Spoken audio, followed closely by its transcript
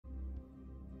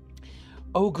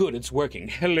Oh good, it's working.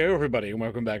 Hello everybody and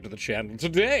welcome back to the channel.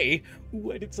 Today,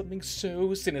 I did something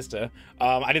so sinister.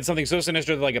 I did something so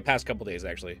sinister like the past couple days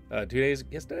actually. 2 days,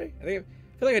 yesterday? I feel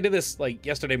like I did this like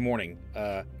yesterday morning.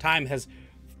 Time has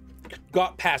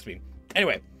got past me.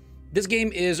 Anyway, this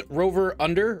game is Rover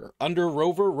Under.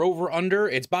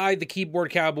 It's by the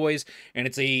Keyboard Cowboys, and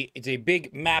it's a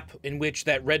big map in which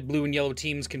that red, blue, and yellow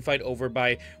teams can fight over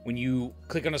by when you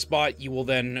click on a spot, you will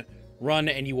then run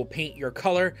and you will paint your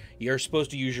color. You're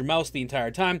supposed to use your mouse the entire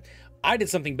time. I did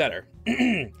something better.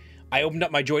 I opened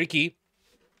up my Joy key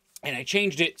and I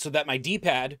changed it so that my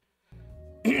D-pad,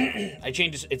 I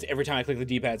changed it, every time I click the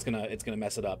D-pad, it's gonna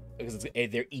mess it up because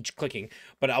they're each clicking.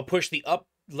 But I'll push the up,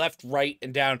 left, right,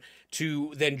 and down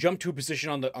to then jump to a position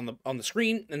on the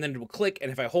screen, and then it will click.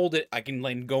 And if I hold it, I can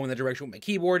then go in that direction with my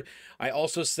keyboard. I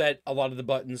also set a lot of the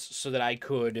buttons so that I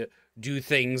could do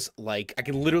things like I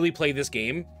can literally play this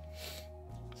game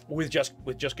with just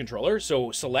controller.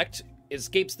 So select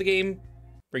escapes the game,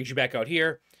 brings you back out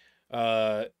here.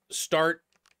 Start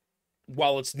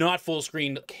while it's not full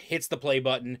screen, hits the play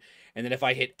button, and then if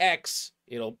I hit X,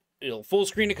 it'll full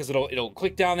screen it because it'll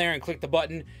click down there and click the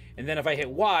button, and then if I hit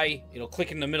Y, it'll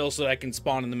click in the middle so that I can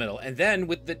spawn in the middle. And then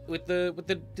with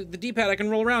the D-pad, I can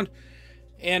roll around,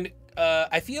 and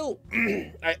I feel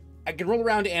I can roll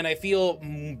around and I feel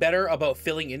better about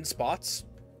filling in spots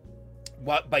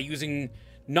by using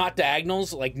not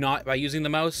diagonals, like not by using the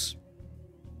mouse,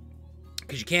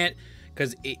 because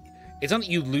it's not that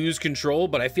you lose control,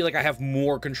 but I feel like I have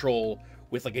more control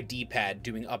with like a D-pad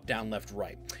doing up, down, left,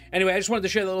 right. Anyway, I just wanted to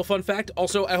share that little fun fact.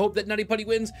 Also, I hope that Nutty Putty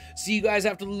wins. See you guys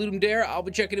after the Ludum Dare. I'll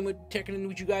be checking in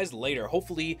with you guys later.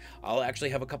 Hopefully, I'll actually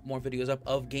have a couple more videos up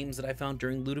of games that I found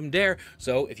during Ludum Dare.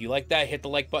 So if you like that, hit the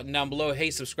like button down below.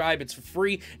 Hey, subscribe, it's for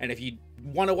free. And if you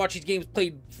want to watch these games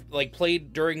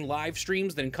played during live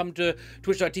streams, then come to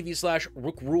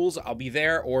twitch.tv/RookRules. I'll be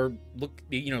there, or look,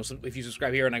 if you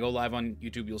subscribe here and I go live on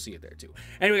YouTube, you'll see it there too.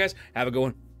 Anyway, guys, have a good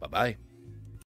one. Bye-bye.